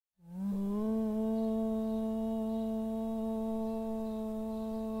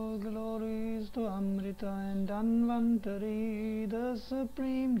to Amrita and Dhanvantari, the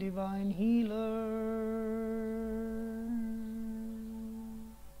supreme divine healer.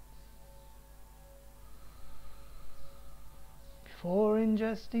 Before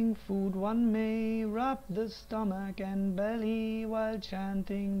ingesting food, one may rub the stomach and belly while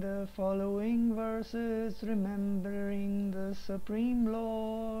chanting the following verses, remembering the Supreme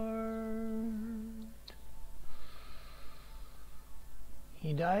Lord.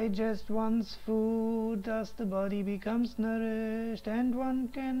 He digests one's food, thus the body becomes nourished, and one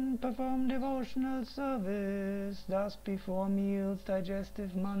can perform devotional service, thus before meals,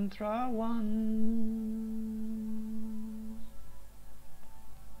 digestive mantra 1.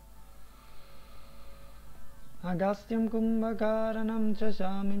 Agastyam kumbhakaranam cha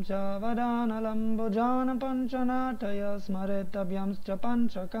shamim cha vadanalam bhojana panchanataya smaretabhyamscha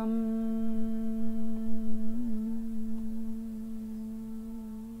panchakam.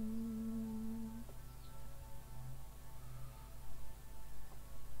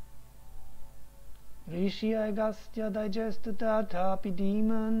 Rishi Agastya digested the Atapi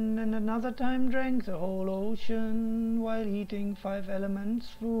demon, and another time drank the whole ocean, while eating 5 elements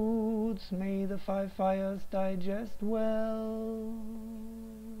foods. May the 5 fires digest well.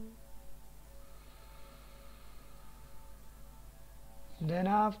 Then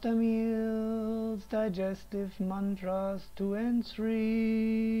after meals, digestive mantras 2 and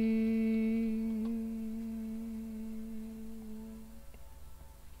 3.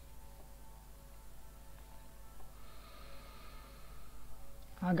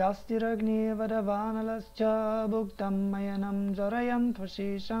 Agastya Vadavanalascha Bhuktam Mayanam Jarayam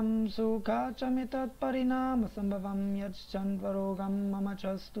Tvashisham Sukhachamitat Parinama Sambhavam Yachchandvarogam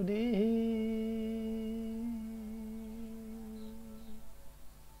Mamachastu Dehi.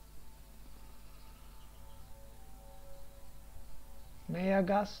 May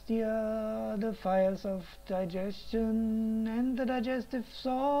Agastya, the fires of digestion, and the digestive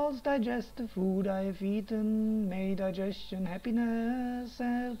salts digest the food I have eaten. May digestion, happiness,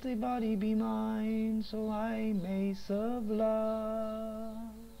 healthy body be mine, so I may serve love.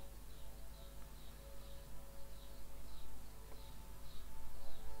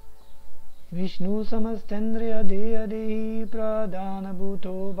 Vishnu samastendriya deya dehi pradana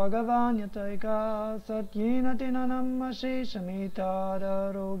bhuto bhagavan yataika satyena tinanam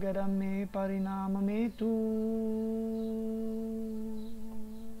asheshametada rogadame parinamametu.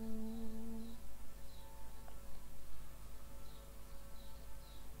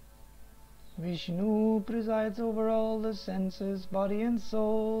 Vishnu presides over all the senses, body and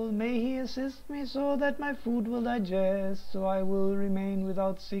soul. May he assist me so that my food will digest, so I will remain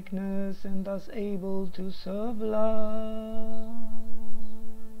without sickness and thus able to serve love.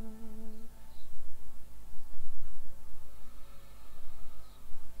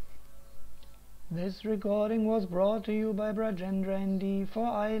 This recording was brought to you by Brajendra Nd for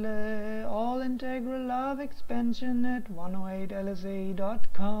A.I.L.E, all integral love expansion at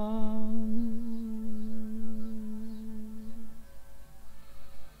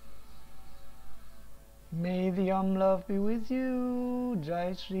 108lsa.com. May the OM.Love be with you.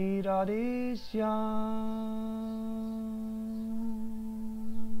 Jai Shri Radhe Shyam.